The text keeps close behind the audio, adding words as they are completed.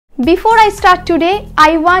Before I start today,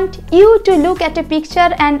 I want you to look at a picture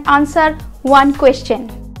and answer one question.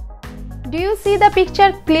 Do you see the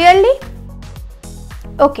picture clearly?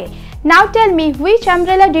 Okay, now tell me, which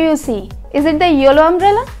umbrella do you see? Is it the yellow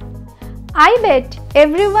umbrella? I bet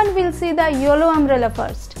everyone will see the yellow umbrella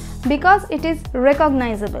first because it is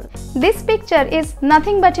recognizable. This picture is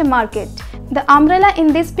nothing but a market. The umbrella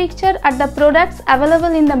in this picture are the products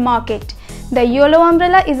available in the market. The yellow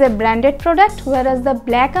umbrella is a branded product, whereas the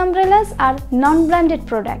black umbrellas are non-branded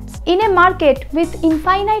products. In a market with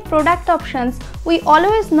infinite product options, we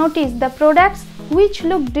always notice the products which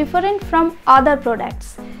look different from other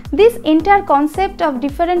products. This entire concept of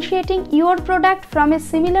differentiating your product from a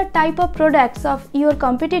similar type of products of your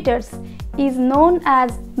competitors is known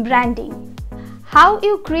as branding. How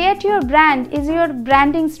you create your brand is your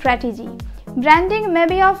branding strategy. Branding may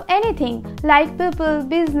be of anything like people,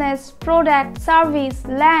 business, product, service,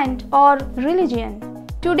 land, or religion.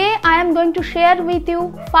 Today I am going to share with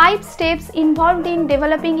you 5 steps involved in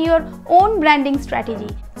developing your own branding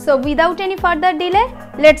strategy. So without any further delay,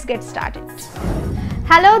 let's get started.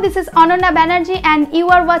 Hello, this is Ananya Banerjee and you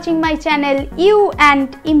are watching my channel You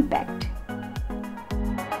and Impact.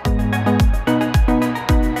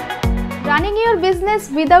 Running your business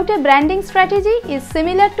without a branding strategy is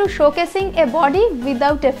similar to showcasing a body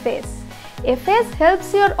without a face. A face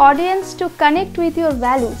helps your audience to connect with your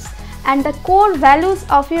values, and the core values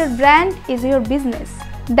of your brand is your business.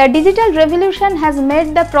 The digital revolution has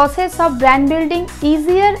made the process of brand building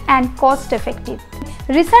easier and cost-effective.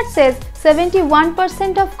 Research says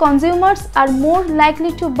 71% of consumers are more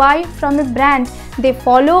likely to buy from a brand they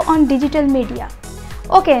follow on digital media.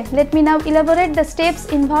 Okay, let me now elaborate the steps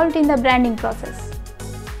involved in the branding process.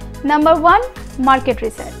 Number 1. Market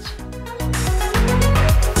research.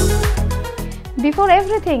 Before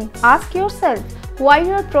everything, ask yourself why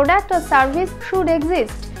your product or service should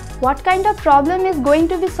exist. What kind of problem is going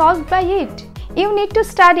to be solved by it? You need to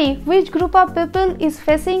study which group of people is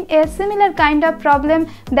facing a similar kind of problem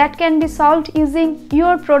that can be solved using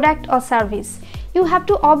your product or service. You have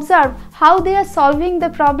to observe how they are solving the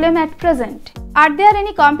problem at present. Are there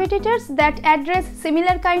any competitors that address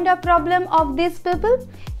similar kind of problem of these people?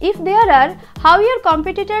 If there are, how your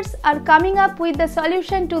competitors are coming up with the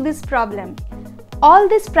solution to this problem? All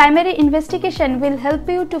this primary investigation will help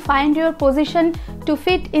you to find your position to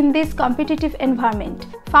fit in this competitive environment.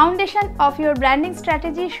 Foundation of your branding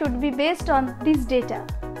strategy should be based on this data.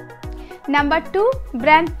 Number 2.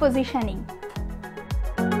 Brand positioning.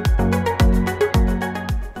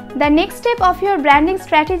 The next step of your branding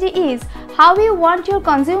strategy is how you want your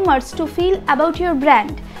consumers to feel about your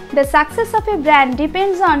brand. The success of a brand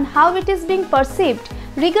depends on how it is being perceived,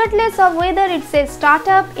 regardless of whether it's a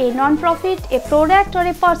startup, a non-profit, a product, or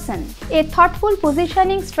a person. A thoughtful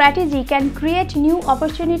positioning strategy can create new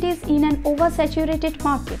opportunities in an oversaturated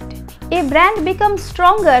market. A brand becomes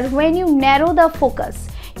stronger when you narrow the focus.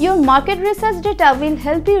 Your market research data will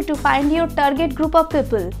help you to find your target group of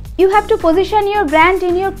people. You have to position your brand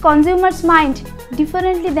in your consumer's mind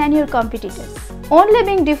differently than your competitors. Only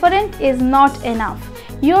being different is not enough.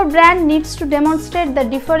 Your brand needs to demonstrate the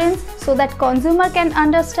difference so that consumer can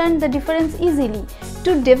understand the difference easily.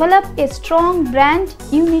 To develop a strong brand,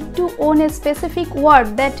 you need to own a specific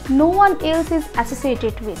word that no one else is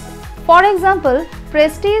associated with. For example,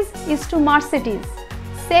 prestige is to Mercedes,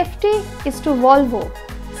 safety is to Volvo.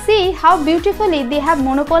 See how beautifully they have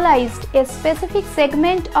monopolized a specific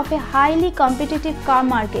segment of a highly competitive car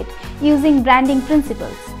market using branding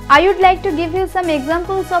principles. I would like to give you some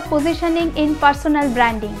examples of positioning in personal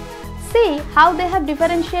branding. See how they have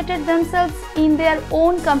differentiated themselves in their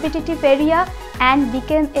own competitive area and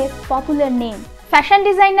became a popular name. Fashion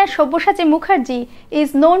designer Sabyasachi Mukherjee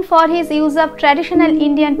is known for his use of traditional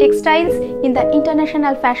Indian textiles in the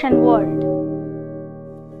international fashion world.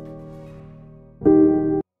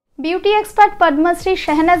 Beauty expert Padma Shri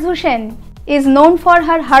Shahnaz Hussain is known for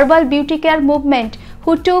her herbal beauty care movement,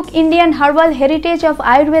 who took Indian herbal heritage of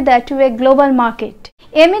Ayurveda to a global market.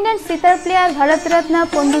 Eminent sitar player Bharat Ratna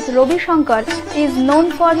Pandit Ravi Shankar is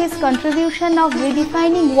known for his contribution of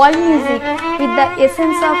redefining world music with the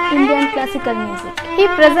essence of Indian classical music. He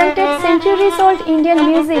presented centuries-old Indian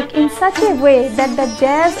music in such a way that the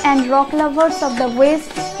jazz and rock lovers of the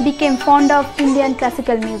West became fond of Indian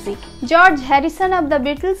classical music. George Harrison of the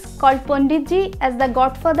Beatles called Panditji as the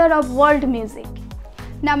godfather of world music.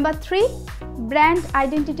 Number 3. Brand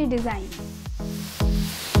identity design.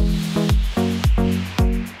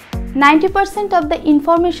 90% of the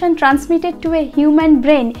information transmitted to a human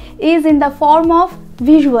brain is in the form of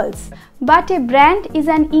visuals, but a brand is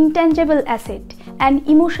an intangible asset, an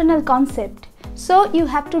emotional concept. So you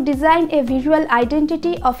have to design a visual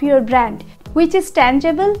identity of your brand which is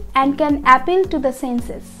tangible and can appeal to the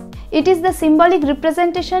senses. It is the symbolic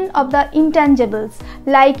representation of the intangibles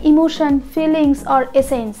like emotion, feelings or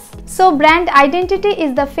essence. So brand identity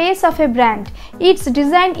is the face of a brand. Its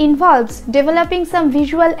design involves developing some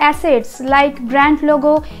visual assets like brand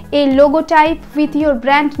logo, a logotype with your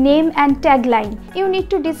brand name and tagline. You need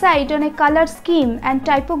to decide on a color scheme and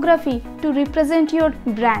typography to represent your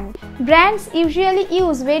brand. Brands usually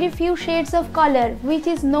use very few shades of color, which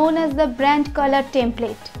is known as the brand color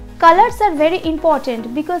template. Colors are very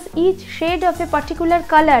important because each shade of a particular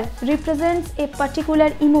color represents a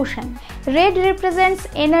particular emotion. Red represents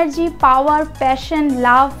energy, power, passion,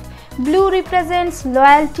 love. Blue represents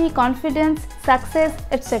loyalty, confidence, success,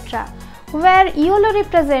 etc. Where yellow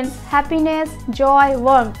represents happiness, joy,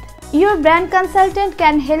 warmth. Your brand consultant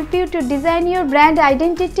can help you to design your brand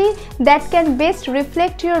identity that can best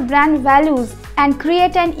reflect your brand values and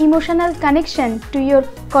create an emotional connection to your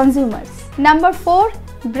consumers. Number 4.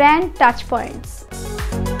 Brand touchpoints.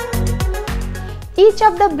 Each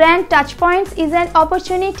of the brand touchpoints is an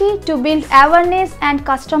opportunity to build awareness and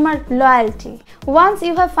customer loyalty. Once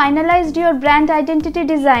you have finalized your brand identity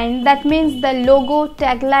design, that means the logo,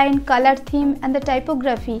 tagline, color theme and the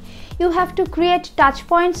typography, you have to create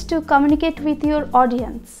touchpoints to communicate with your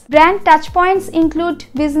audience. Brand touchpoints include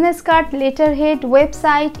business card, letterhead,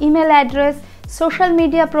 website, email address, social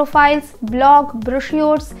media profiles, blog,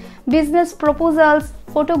 brochures, business proposals,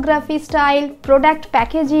 photography style, product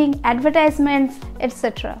packaging, advertisements,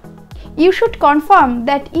 etc. You should confirm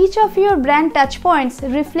that each of your brand touchpoints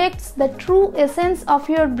reflects the true essence of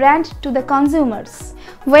your brand to the consumers.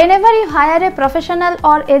 Whenever you hire a professional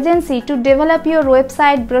or agency to develop your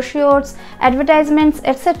website, brochures, advertisements,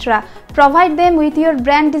 etc., provide them with your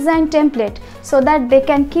brand design template so that they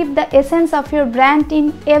can keep the essence of your brand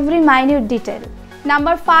in every minute detail.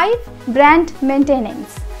 Number 5. Brand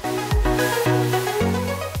maintenance.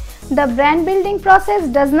 The brand building process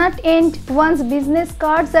does not end once business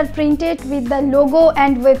cards are printed with the logo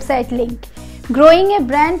and website link. Growing a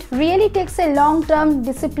brand really takes a long-term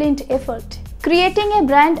disciplined effort. Creating a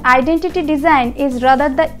brand identity design is rather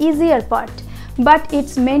the easier part, but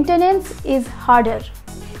its maintenance is harder.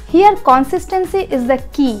 Here consistency is the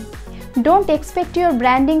key. Don't expect your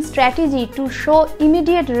branding strategy to show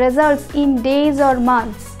immediate results in days or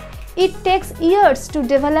months. It takes years to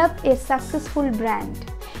develop a successful brand.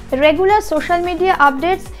 Regular social media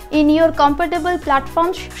updates in your compatible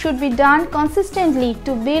platforms should be done consistently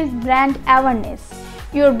to build brand awareness.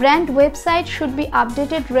 Your brand website should be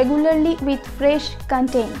updated regularly with fresh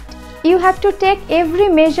content. You have to take every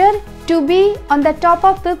measure to be on the top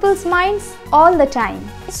of people's minds all the time.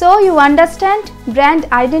 So you understand, brand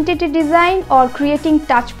identity design or creating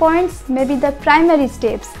touch points may be the primary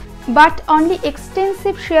steps, but only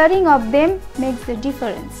extensive sharing of them makes the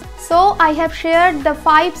difference. So I have shared the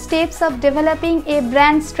 5 steps of developing a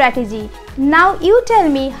brand strategy. Now you tell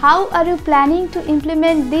me, how are you planning to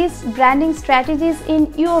implement these branding strategies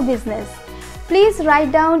in your business? Please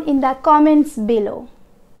write down in the comments below.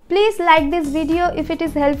 Please like this video if it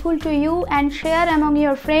is helpful to you and share among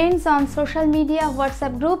your friends on social media,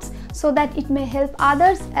 WhatsApp groups so that it may help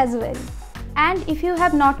others as well. And if you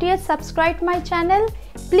have not yet subscribed my channel,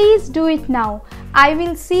 please do it now. I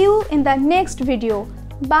will see you in the next video.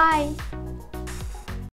 Bye.